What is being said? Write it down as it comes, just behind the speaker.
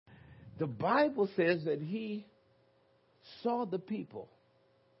the Bible says that he saw the people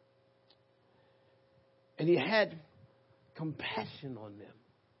and he had compassion on them.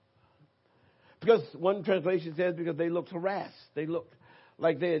 Because one translation says because they looked harassed. They looked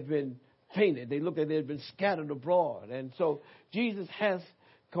like they had been fainted. They looked like they had been scattered abroad. And so Jesus has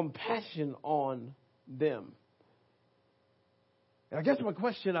compassion on them. And I guess my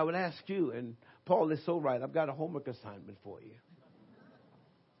question I would ask you, and Paul is so right, I've got a homework assignment for you.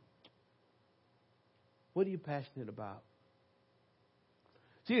 What are you passionate about?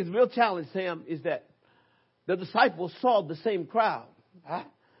 See, the real challenge, Sam, is that the disciples saw the same crowd. Huh?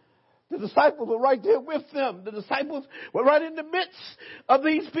 The disciples were right there with them. The disciples were right in the midst of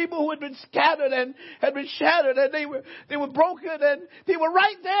these people who had been scattered and had been shattered, and they were broken, and they were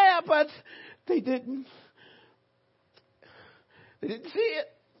right there, but they didn't see it.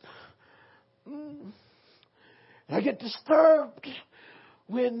 I get disturbed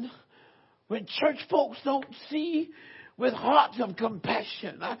when church folks don't see with hearts of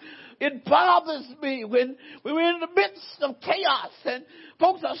compassion. It bothers me when we're in the midst of chaos and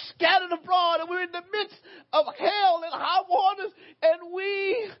folks are scattered abroad and we're in the midst of hell and high waters and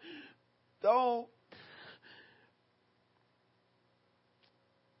we don't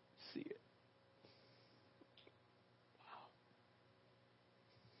see it. Wow.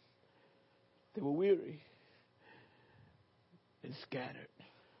 They were weary and scattered.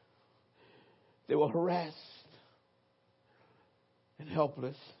 They were harassed and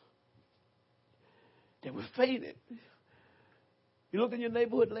helpless. They were fainted. You looked in your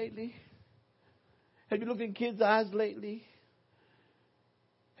neighborhood lately? Have you looked in kids' eyes lately?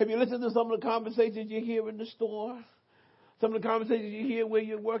 Have you listened to some of the conversations you hear in the store? Some of the conversations you hear where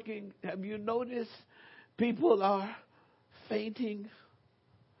you're working? Have you noticed people are fainting?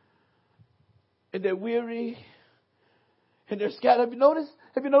 And they're weary? And they're scattered. Have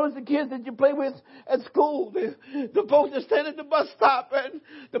you noticed the kids that you play with at school? The folks that stand at the bus stop and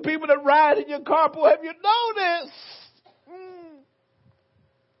the people that ride in your carpool. Have you noticed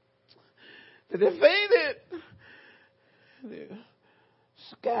that they're fainted? They're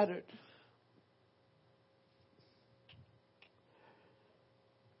scattered.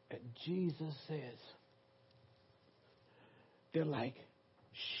 And Jesus says they're like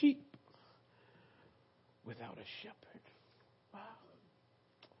sheep without a shepherd. Wow.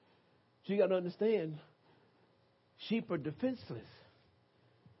 So you got to understand, sheep are defenseless.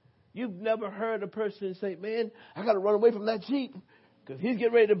 You've never heard a person say, man, I got to run away from that sheep because he's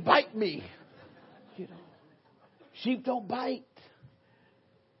getting ready to bite me. You know, sheep don't bite.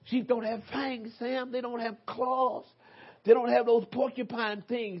 Sheep don't have fangs, Sam. They don't have claws. They don't have those porcupine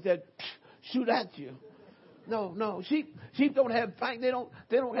things that shoot at you. No. Sheep don't have fangs. They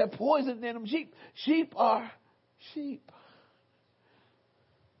don't have poison in them. Sheep are sheep.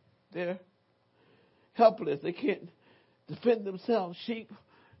 They're helpless. They can't defend themselves. Sheep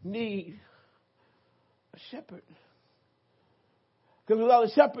need a shepherd. Because without a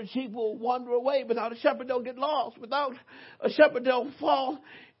shepherd, sheep will wander away. Without a shepherd, they'll get lost. Without a shepherd, they'll fall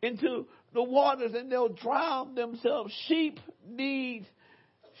into the waters and they'll drown themselves. Sheep need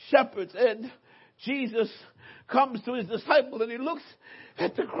shepherds. And Jesus comes to his disciples and he looks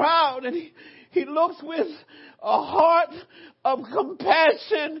at the crowd and he looks with a heart of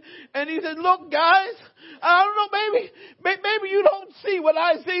compassion and he said, look guys, I don't know, maybe you don't see what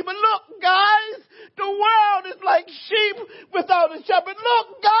I see, but look guys, the world is like sheep without a shepherd.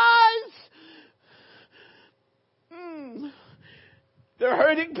 Look guys, they're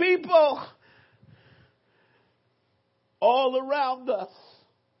hurting people all around us.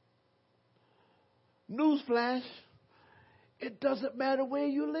 Newsflash, it doesn't matter where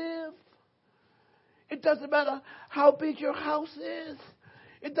you live. It doesn't matter how big your house is.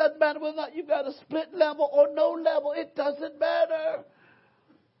 It doesn't matter whether or not you've got a split level or no level. It doesn't matter.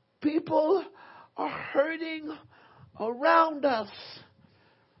 People are hurting around us.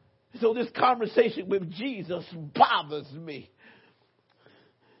 So this conversation with Jesus bothers me.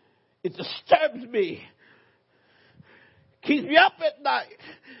 It disturbs me. Keeps me up at night.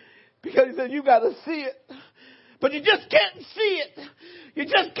 Because he said, you got to see it. But you just can't see it. You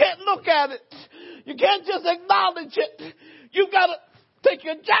just can't look at it. You can't just acknowledge it. You've got to take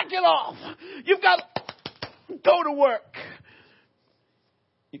your jacket off. You've got to go to work.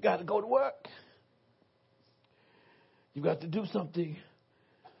 You got to go to work. You've got to do something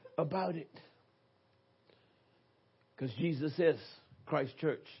about it. Because Jesus says, Christ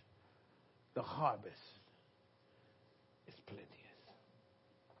Church, the harvest is plenteous.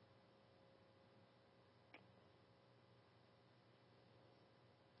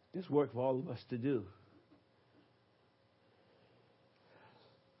 There's work for all of us to do.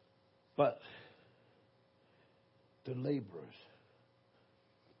 But the laborers,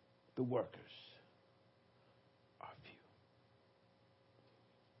 the workers, are few.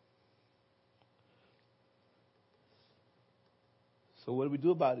 So what do we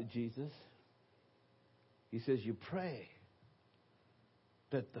do about it, Jesus? He says, you pray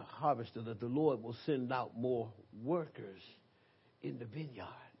that the harvester, that the Lord will send out more workers in the vineyard.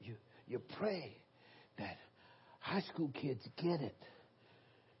 You pray that high school kids get it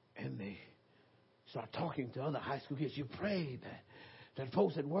and they start talking to other high school kids. You pray that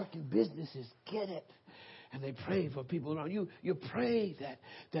folks that work in businesses get it and they pray for people around you. You pray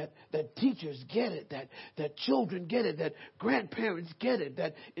that teachers get it, that children get it, that grandparents get it,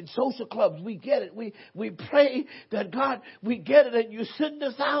 that in social clubs we get it. We pray that, God, we get it, and you send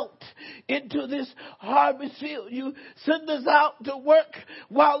us out into this harvest field. You send us out to work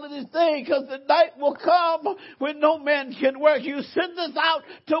while it is day, because the night will come when no man can work. You send us out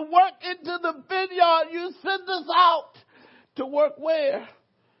to work into the vineyard. You send us out to work where?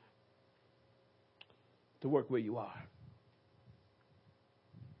 To work where you are.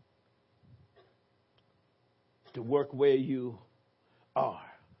 To work where you are.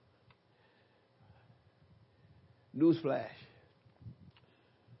 Newsflash.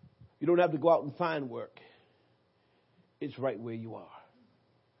 You don't have to go out and find work. It's right where you are.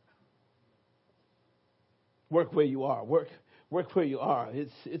 Work where you are. Work where you are.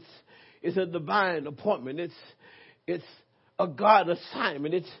 It's a divine appointment. It's a God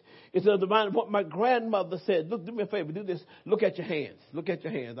assignment. It's a divine appointment. My grandmother said, look, do me a favor, do this. Look at your hands. Look at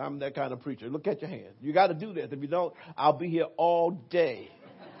your hands. I'm that kind of preacher. Look at your hands. You got to do this. If you don't, I'll be here all day.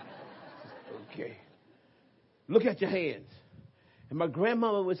 Okay. Look at your hands. And my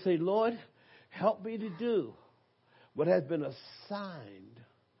grandmama would say, Lord, help me to do what has been assigned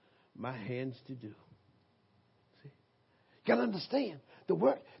my hands to do. See? You got to understand, the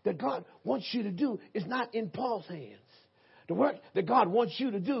work that God wants you to do is not in Paul's hands. The work that God wants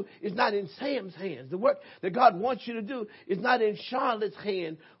you to do is not in Sam's hands. The work that God wants you to do is not in Charlotte's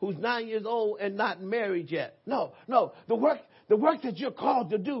hand, who's 9 years old and not married yet. No. The work that you're called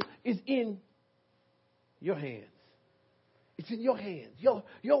to do is in your hands. It's in your hands.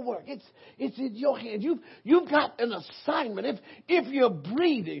 Your work. It's in your hands. You've got an assignment. If you're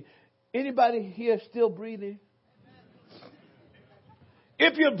breathing, anybody here still breathing?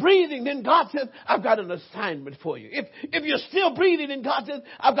 If you're breathing, then God says, I've got an assignment for you. If you're still breathing, then God says,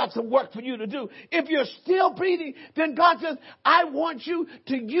 I've got some work for you to do. If you're still breathing, then God says, I want you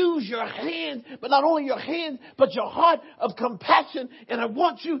to use your hands, but not only your hands, but your heart of compassion. And I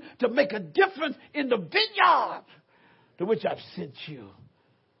want you to make a difference in the vineyard to which I've sent you.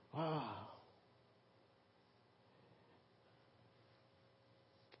 Wow.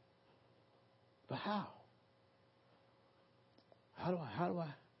 But how? How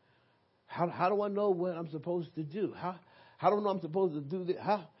do I know what I'm supposed to do? How do I know I'm supposed to do this?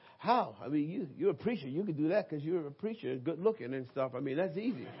 How? I mean, you're a preacher. You can do that because you're a preacher and good looking and stuff. I mean, that's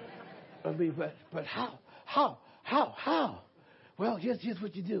easy. I mean, but how? Well, here's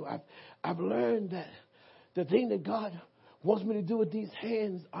what you do. I've learned that the thing that God wants me to do with these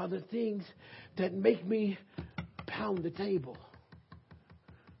hands are the things that make me pound the table.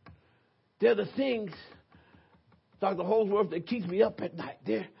 They're the things, Dr. Holsworth, that keeps me up at night.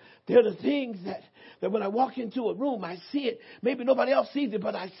 They're the things that when I walk into a room, I see it. Maybe nobody else sees it,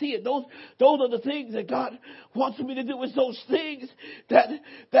 but I see it. Those are the things that God wants me to do. It's those things that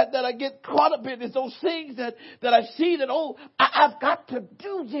I get caught up in. It's those things that I see that, I've got to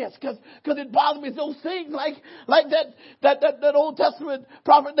do this because it bothers me. It's those things like that Old Testament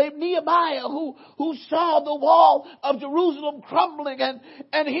prophet named Nehemiah who saw the wall of Jerusalem crumbling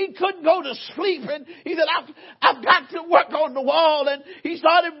and he couldn't go to sleep. And he said, I've got to work on the wall. And he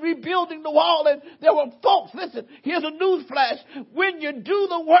started rebuilding the wall. And there were folks, listen, here's a news flash. When you do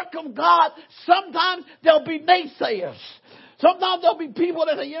the work of God, sometimes there'll be naysayers. Sometimes there'll be people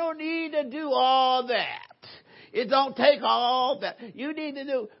that say, you don't need to do all that. It don't take all that. You need to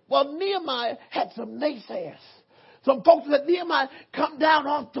do. Well, Nehemiah had some naysayers. Some folks said, Nehemiah, come down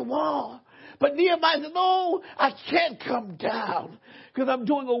off the wall. But Nehemiah said, no, I can't come down because I'm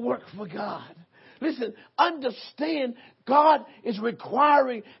doing a work for God. Listen, understand God is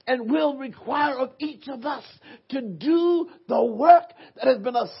requiring and will require of each of us to do the work that has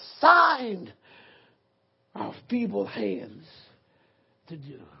been assigned our feeble hands to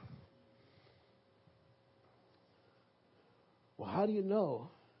do. Well, how do you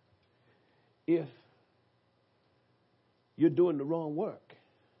know if you're doing the wrong work?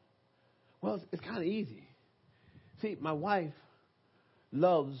 Well, it's kind of easy. See, my wife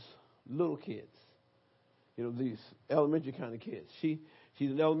loves little kids. You know, these elementary kind of kids. She She's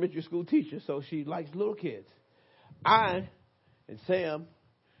an elementary school teacher, so she likes little kids. I and Sam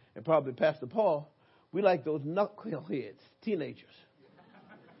and probably Pastor Paul, we like those knuckleheads, teenagers.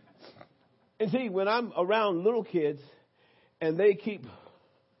 And see, when I'm around little kids and they keep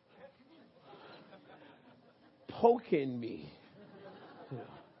poking me,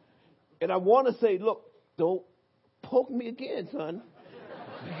 and I want to say, look, don't poke me again, son.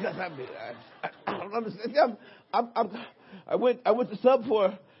 Because I don't understand. I went to sub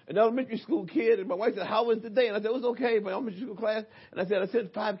for an elementary school kid, and my wife said, "How was the day?" And I said, "It was okay, but elementary school class." And I said, "I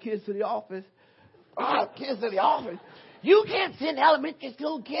sent 5 kids to the office." 5 kids to the office? You can't send elementary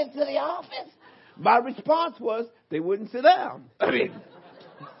school kids to the office. My response was, they wouldn't sit down. I mean,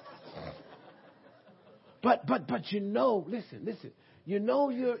 but listen. You know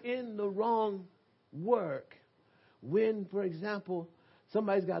you're in the wrong work when, for example,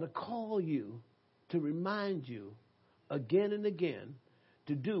 somebody's got to call you to remind you again and again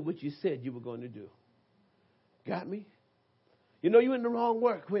to do what you said you were going to do. Got me? You know you're in the wrong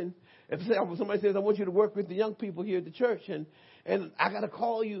work when if somebody says, "I want you to work with the young people here at the church," and I got to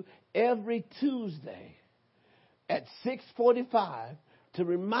call you every Tuesday at 6:45 to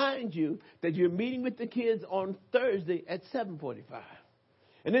remind you that you're meeting with the kids on Thursday at 7:45.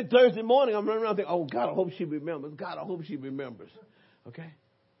 And then Thursday morning, I'm running around thinking, "Oh, God, I hope she remembers. God, I hope she remembers." Okay?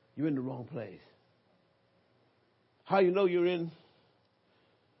 You're in the wrong place. How you know you're in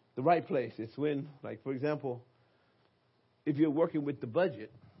the right place? It's when, like, for example, if you're working with the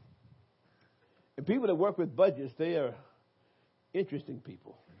budget, and people that work with budgets, they are interesting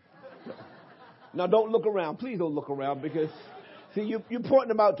people. Now, don't look around. Please don't look around because, see, you're pointing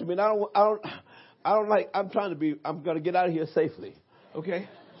them out to me, and I don't like. I'm going to get out of here safely. Okay,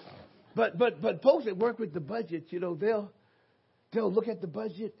 but folks that work with the budget, you know, they'll look at the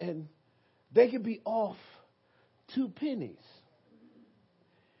budget and they can be off 2 pennies.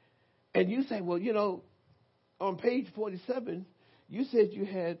 And you say, well, you know, on page 47, you said you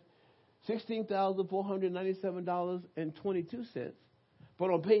had $16,497.22.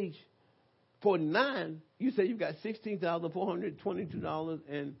 But on page 49, you said you've got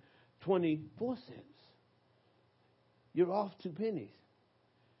 $16,422.24. You're off 2 pennies.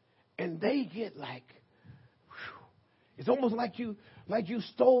 And they get like, whew, it's almost like you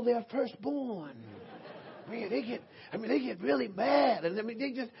stole their firstborn. Man, they get really mad, and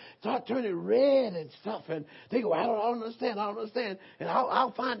they just start turning red and stuff, and they go, I don't understand, and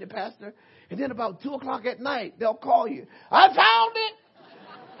I'll find it, Pastor. And then about 2:00 at night, they'll call you. I found it.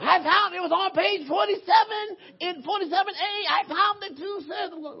 It was on page 47 in 47A. I found it 2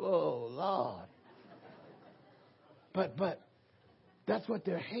 cents. Oh Lord! But that's what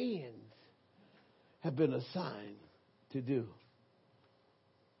their hands have been assigned to do.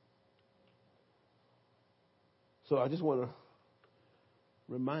 So I just want to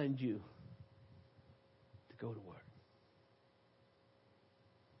remind you to go to work.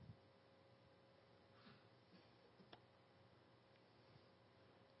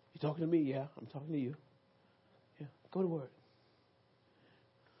 You talking to me? Yeah, I'm talking to you. Yeah, go to work.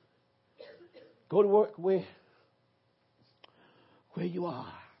 Go to work where you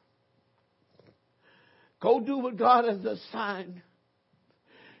are. Go do what God has assigned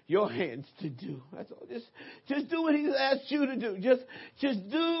your hands to do. That's all. Just do what He's asked you to do. Just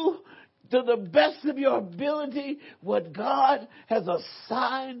do to the best of your ability what God has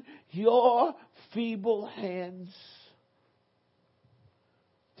assigned your feeble hands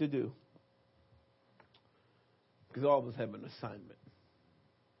to do. Because all of us have an assignment.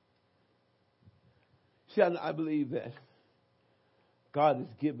 See, I believe that God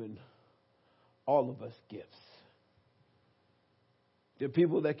has given all of us gifts. There are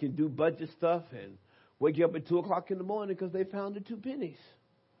people that can do budget stuff and wake you up at 2:00 in the morning because they found the 2 pennies.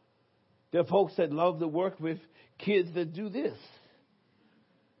 There are folks that love to work with kids that do this.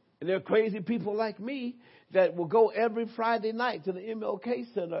 And there are crazy people like me that will go every Friday night to the MLK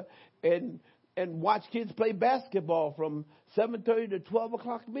Center and watch kids play basketball from 7:30 to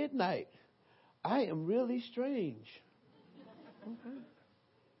 12:00 midnight. I am really strange. Okay.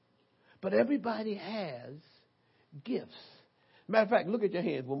 But everybody has gifts. Matter of fact, look at your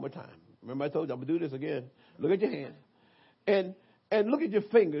hands one more time. Remember I told you I'm going to do this again. Look at your hands. And look at your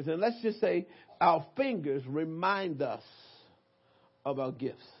fingers. And let's just say our fingers remind us of our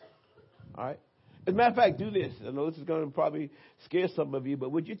gifts. All right? As a matter of fact, do this. I know this is going to probably scare some of you,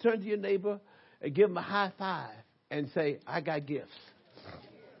 but would you turn to your neighbor and give him a high five and say, I got gifts?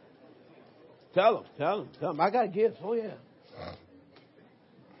 Tell him, I got gifts. Oh, yeah.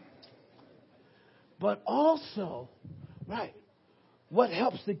 But also, right, what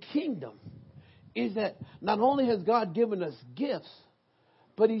helps the kingdom is that not only has God given us gifts,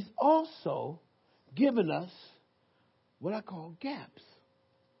 But he's also given us what I call gaps.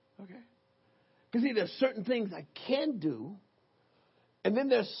 Okay? Because see, there's certain things I can do, and then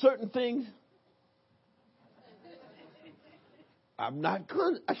there's certain things I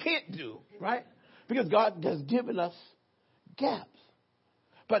can't do, right? Because God has given us gaps.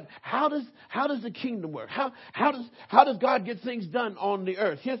 But how does the kingdom work? How does God get things done on the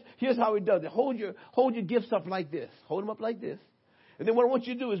earth? Here's how he does it. Hold your gifts up like this. Hold them up like this. And then what I want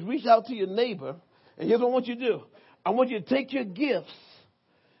you to do is reach out to your neighbor. And here's what I want you to do. I want you to take your gifts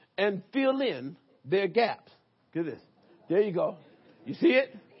and fill in their gaps. Look at this. There you go. You see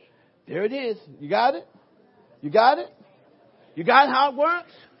it? There it is. You got it? You got it? You got how it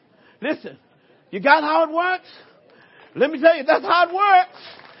works? Listen. You got how it works? Let me tell you, that's how it works.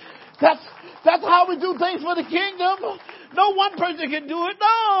 That's how we do things for the kingdom. No one person can do it.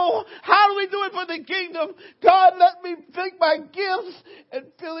 No. How do we do it for the kingdom? God, let me take my gifts and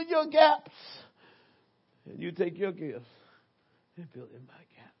fill in your gaps. And you take your gifts and fill in my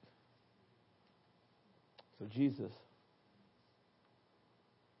gaps. So Jesus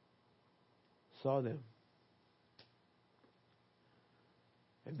saw them.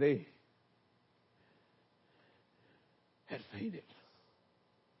 And they had fainted.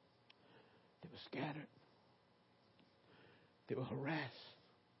 They were scattered. They were harassed.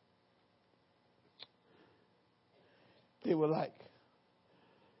 They were like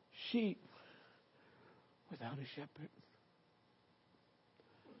sheep without a shepherd.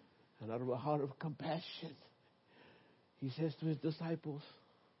 And out of a heart of compassion, he says to his disciples,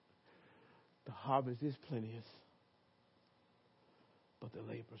 the harvest is plenteous, but the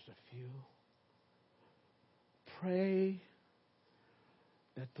laborers are few. Pray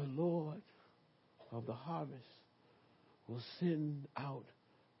that the Lord of the harvest will send out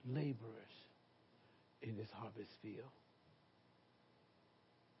laborers in this harvest field.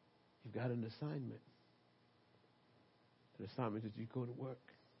 You've got an assignment. An assignment that you go to work.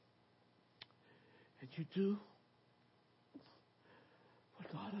 And you do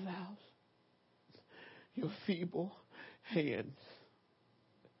what God allows your feeble hands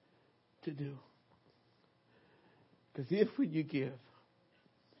to do. Because if when you give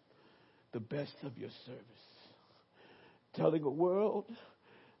the best of your service, telling a world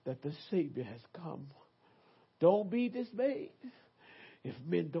that the Savior has come, don't be dismayed if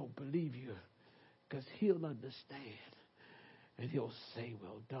men don't believe you, because he'll understand and he'll say,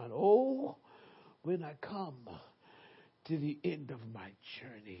 well done. Oh, when I come to the end of my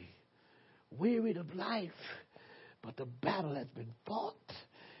journey, wearied of life, but the battle has been fought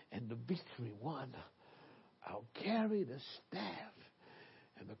and the victory won, I'll carry the staff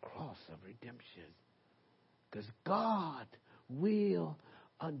and the cross of redemption, because God will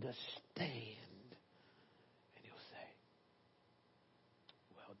understand. And he'll say,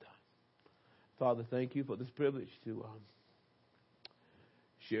 well done. Father, thank you for this privilege to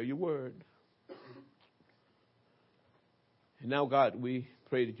share your word. And now, God, we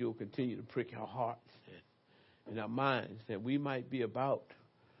pray that you'll continue to prick our hearts and our minds, that we might be about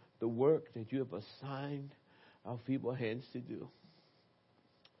the work that you have assigned our feeble hands to do.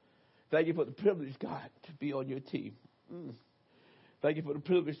 Thank you for the privilege, God, to be on your team. Thank you for the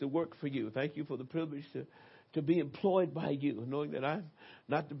privilege to work for you. Thank you for the privilege to be employed by you, knowing that I'm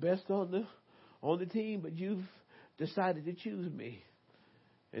not the best on the team, but you've decided to choose me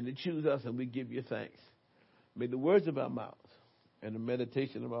and to choose us, and we give you thanks. May the words of our mouths and the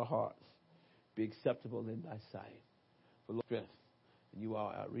meditation of our hearts be acceptable in thy sight. For Lord, strength, and you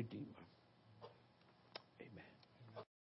are our Redeemer.